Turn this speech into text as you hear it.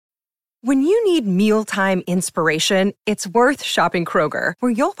When you need mealtime inspiration, it's worth shopping Kroger,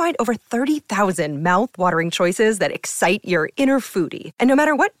 where you'll find over 30,000 mouth-watering choices that excite your inner foodie. And no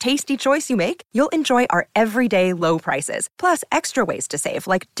matter what tasty choice you make, you'll enjoy our everyday low prices, plus extra ways to save,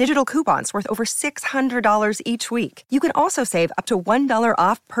 like digital coupons worth over $600 each week. You can also save up to $1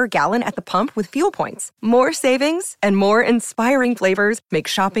 off per gallon at the pump with fuel points. More savings and more inspiring flavors make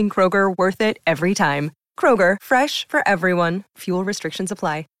shopping Kroger worth it every time. Kroger, fresh for everyone. Fuel restrictions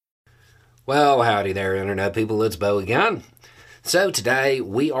apply. Well, howdy there, Internet people. It's Bo again. So today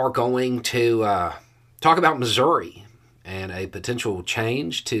we are going to talk about Missouri and a potential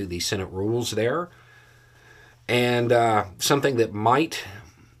change to the Senate rules there, and something that might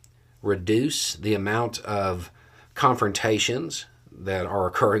reduce the amount of confrontations that are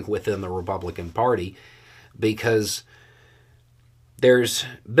occurring within the Republican Party, because there's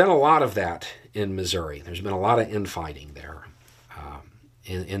been a lot of that in Missouri. There's been a lot of infighting there.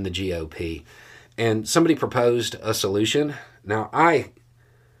 In the GOP, and somebody proposed a solution. Now, I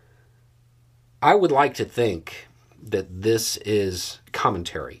would like to think that this is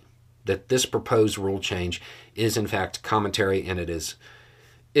commentary, that this proposed rule change is in fact commentary, and it's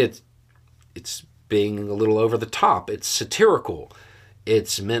being a little over the top. It's satirical.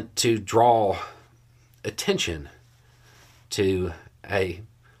 It's meant to draw attention to a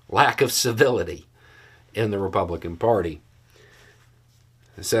lack of civility in the Republican Party.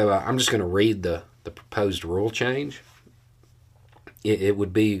 So I'm just going to read the proposed rule change. It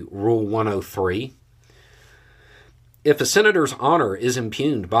would be Rule 103. If a senator's honor is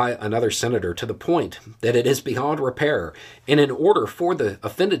impugned by another senator to the point that it is beyond repair, and in order for the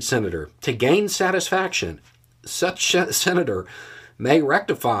offended senator to gain satisfaction, such senator may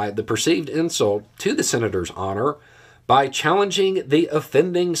rectify the perceived insult to the senator's honor by challenging the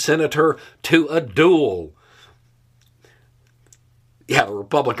offending senator to a duel. Yeah, the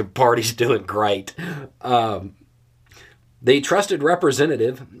Republican Party's doing great. The trusted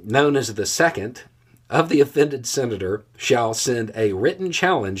representative, known as the second, of the offended senator shall send a written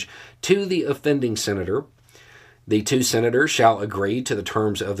challenge to the offending senator. The two senators shall agree to the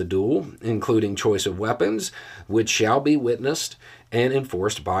terms of the duel, including choice of weapons, which shall be witnessed and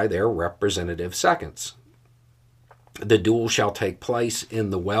enforced by their representative seconds. The duel shall take place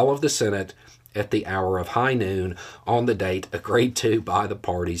in the well of the Senate at the hour of high noon on the date agreed to by the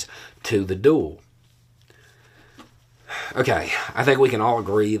parties to the duel. Okay, I think we can all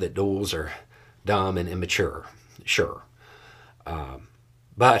agree that duels are dumb and immature, sure.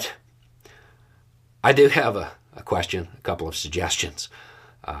 But I do have a question, a couple of suggestions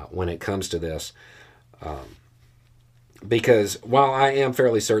when it comes to this. Because while I am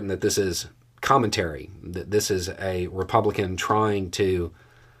fairly certain that this is commentary, that this is a Republican trying to,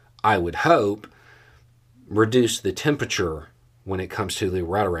 I would hope, reduce the temperature when it comes to the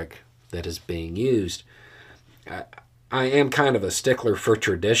rhetoric that is being used. I am kind of a stickler for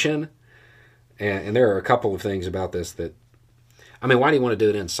tradition, and there are a couple of things about this that, I mean, why do you want to do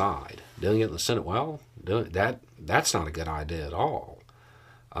it inside? Doing it in the Senate? Well, that's not a good idea at all.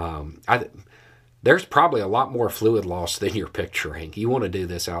 There's probably a lot more fluid loss than you're picturing. You want to do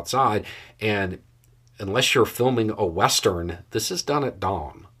this outside, and unless you're filming a Western, this is done at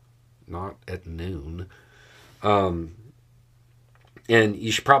dawn, not at noon. And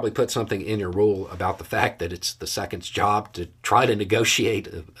you should probably put something in your rule about the fact that it's the second's job to try to negotiate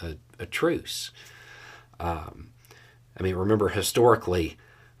a truce. I mean, remember, historically,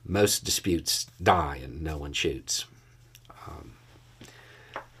 most disputes die and no one shoots.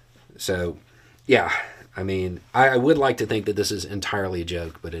 So, yeah, I mean, I would like to think that this is entirely a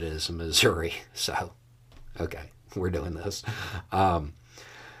joke, but it is Missouri. So, okay, we're doing this.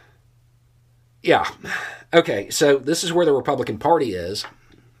 Yeah. Okay, so this is where the Republican Party is,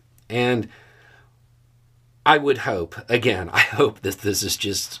 and I would hope, again, I hope that this is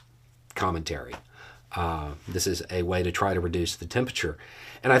just commentary. This is a way to try to reduce the temperature,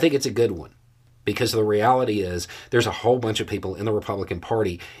 and I think it's a good one, because the reality is there's a whole bunch of people in the Republican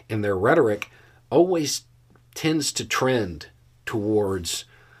Party, and their rhetoric always tends to trend towards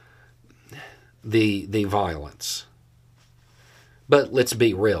the violence. But let's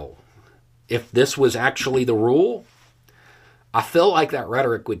be real. If this was actually the rule, I feel like that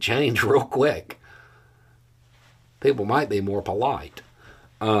rhetoric would change real quick. People might be more polite.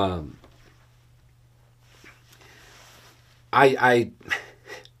 I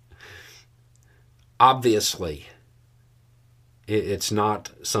obviously, it's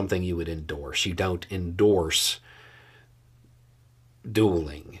not something you would endorse. You don't endorse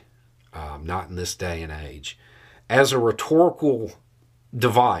dueling, not in this day and age. As a rhetorical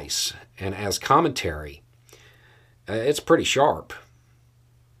device and as commentary, it's pretty sharp.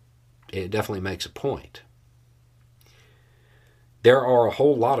 It definitely makes a point. There are a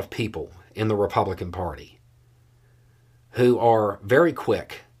whole lot of people in the Republican Party who are very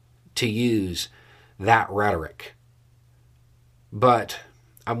quick to use that rhetoric. But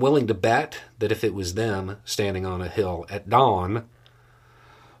I'm willing to bet that if it was them standing on a hill at dawn,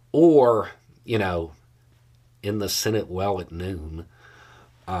 or, in the Senate well at noon,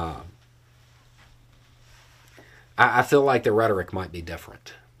 I feel like the rhetoric might be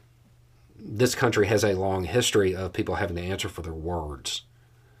different. This country has a long history of people having to answer for their words.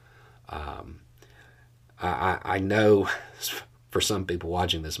 I know for some people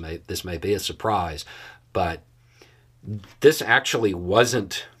watching this may be a surprise, but this actually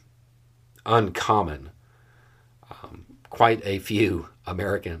wasn't uncommon. Quite a few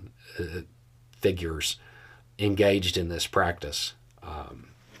American figures engaged in this practice.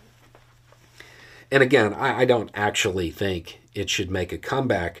 And again, I don't actually think it should make a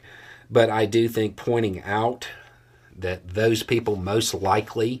comeback, but I do think pointing out that those people most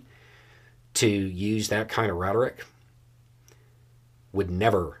likely to use that kind of rhetoric would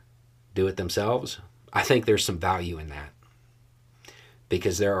never do it themselves, I think there's some value in that.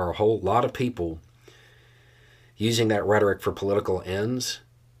 Because there are a whole lot of people using that rhetoric for political ends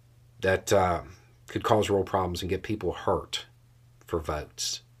that could cause real problems and get people hurt for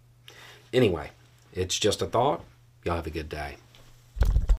votes. Anyway, it's just a thought. Y'all have a good day.